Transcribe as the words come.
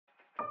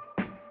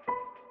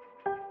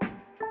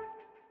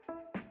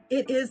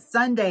It is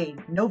Sunday,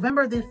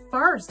 November the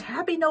 1st.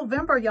 Happy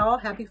November, y'all.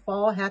 Happy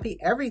fall, happy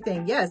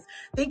everything. Yes,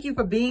 thank you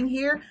for being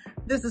here.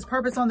 This is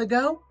Purpose on the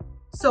Go,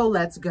 so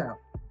let's go.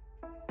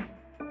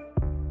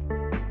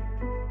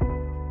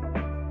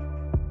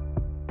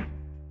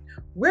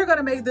 We're going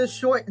to make this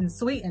short and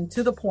sweet and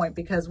to the point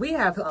because we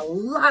have a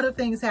lot of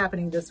things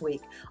happening this week.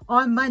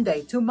 On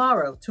Monday,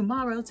 tomorrow,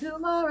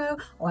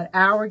 on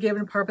Our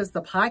Given Purpose,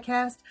 the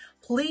podcast,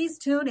 please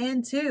tune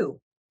in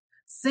to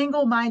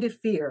Single-Minded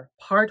Fear,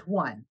 Part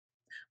 1.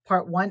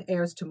 Part 1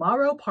 airs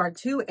tomorrow. Part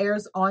 2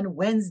 airs on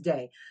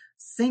Wednesday.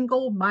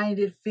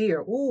 Single-minded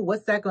fear. Ooh,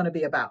 what's that going to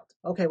be about?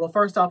 Okay, well,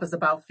 first off, it's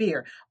about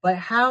fear. But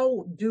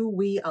how do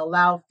we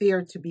allow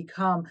fear to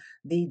become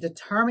the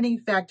determining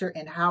factor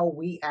in how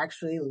we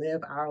actually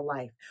live our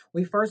life?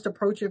 We first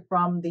approach it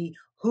from the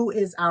who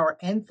is our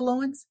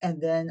influence,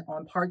 and then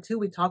on part 2,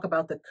 we talk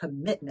about the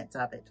commitment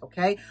of it,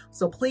 okay?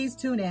 So please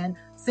tune in.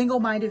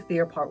 Single-minded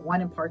fear, Part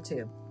 1 and Part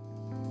 2.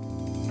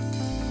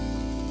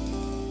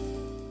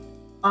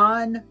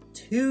 On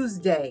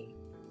Tuesday,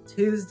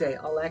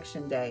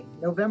 Election Day,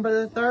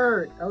 November the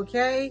 3rd,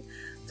 okay?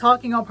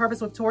 Talking on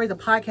Purpose with Torrie, the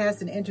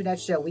podcast and internet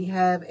show. We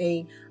have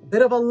a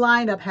bit of a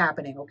lineup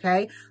happening,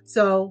 okay?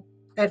 So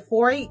at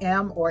 4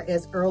 a.m. or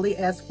as early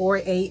as 4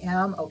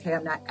 a.m., okay,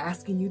 I'm not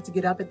asking you to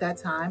get up at that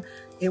time.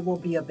 It will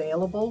be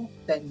available,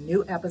 that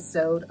new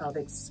episode of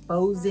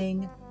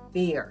Exposing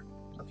Fear,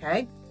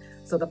 okay?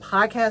 So the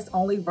podcast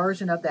only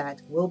version of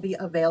that will be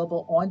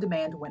available on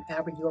demand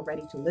whenever you are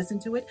ready to listen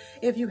to it.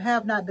 If you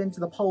have not been to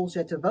the polls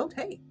yet to vote,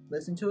 hey,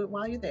 listen to it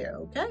while you're there,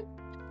 okay?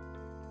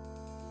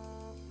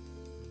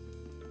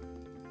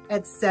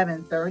 At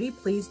 7:30,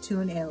 please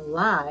tune in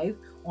live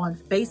on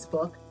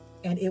Facebook,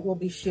 and it will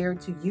be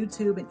shared to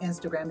YouTube and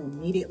Instagram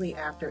immediately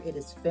after it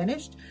is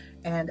finished.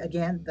 And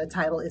again, the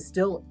title is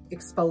still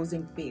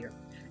Exposing Fear.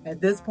 At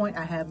this point,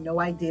 I have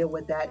no idea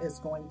what that is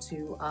going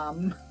to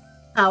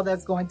how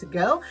that's going to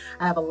go.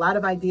 I have a lot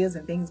of ideas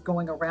and things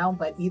going around,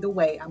 but either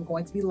way, I'm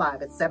going to be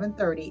live at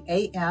 7:30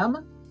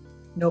 a.m.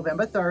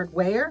 November 3rd.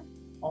 Where?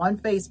 On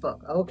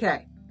Facebook.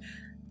 Okay.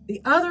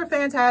 The other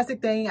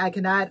fantastic thing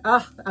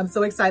I'm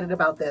so excited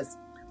about this.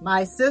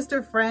 My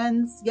sister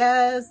friends,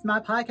 yes, my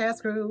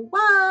podcast crew,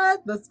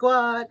 what? The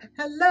squad,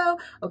 hello.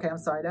 Okay, I'm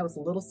sorry, that was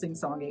a little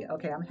sing-songy.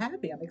 Okay, I'm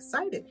happy, I'm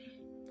excited.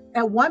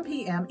 At 1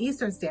 p.m.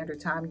 Eastern Standard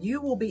Time,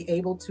 you will be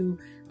able to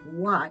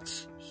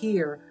watch,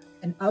 hear,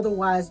 and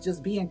otherwise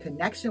just be in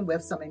connection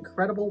with some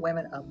incredible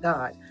women of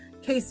God.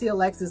 Casey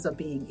Alexis of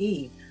Being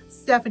Eve,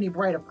 Stephanie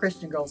Bright of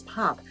Christian Girls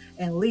Pop,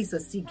 and Lisa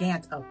C.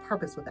 Gant of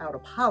Purpose Without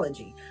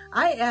Apology.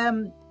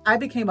 I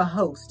became a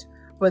host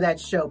for that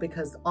show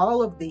because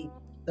all of the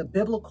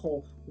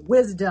biblical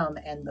wisdom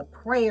and the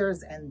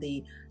prayers and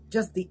the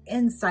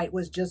insight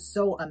was just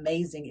so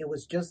amazing. It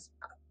was just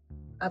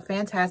a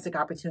fantastic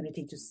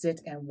opportunity to sit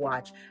and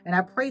watch. And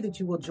I pray that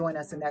you will join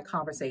us in that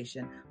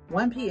conversation.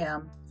 1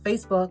 p.m.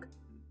 Facebook,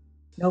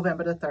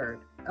 November the 3rd,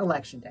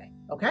 Election Day,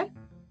 okay?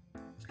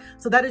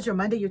 So that is your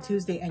Monday, your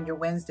Tuesday, and your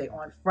Wednesday.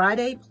 On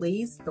Friday,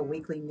 please, the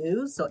weekly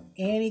news. So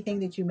anything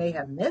that you may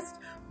have missed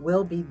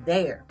will be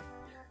there.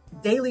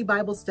 Daily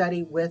Bible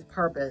study with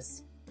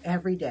purpose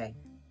every day.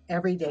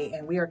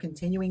 And we are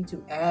continuing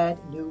to add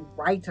new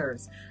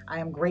writers. I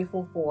am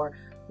grateful for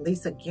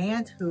Lisa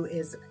Gant, who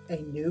is a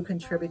new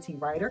contributing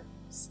writer,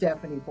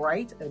 Stephanie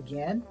Bright,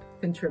 again,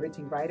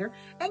 contributing writer,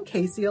 and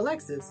Casey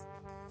Alexis,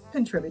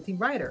 contributing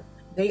writer.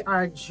 They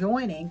are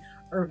joining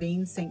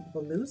Irvine St.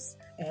 Velouse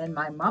and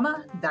my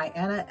mama,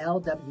 Diana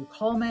L.W.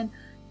 Coleman,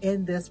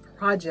 in this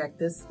project,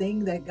 this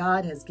thing that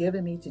God has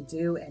given me to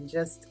do, and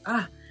just,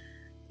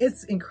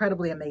 it's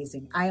incredibly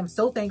amazing. I am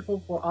so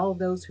thankful for all of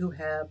those who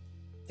have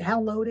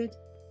downloaded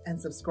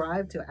and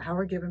subscribed to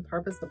Our Given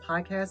Purpose, the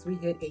podcast. We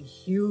hit a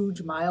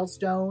huge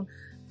milestone.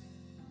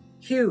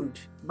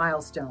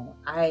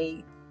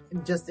 I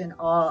am just in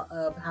awe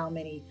of how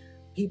many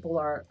people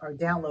are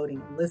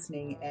downloading,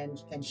 listening,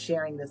 and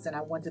sharing this. And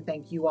I want to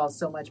thank you all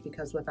so much,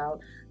 because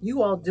without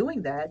you all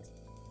doing that,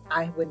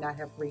 I would not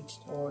have reached,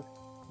 or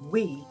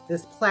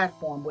this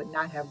platform would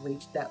not have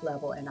reached that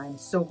level. And I'm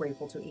so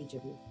grateful to each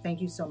of you.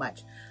 Thank you so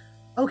much.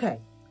 Okay,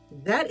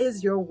 that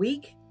is your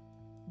week.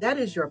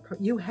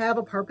 You have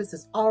a purpose.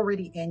 It's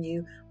already in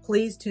you.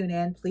 Please tune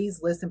in.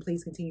 Please listen.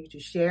 Please continue to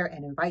share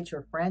and invite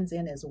your friends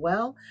in as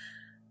well.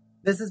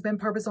 This has been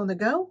Purpose on the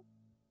Go.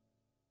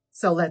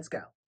 So let's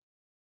go.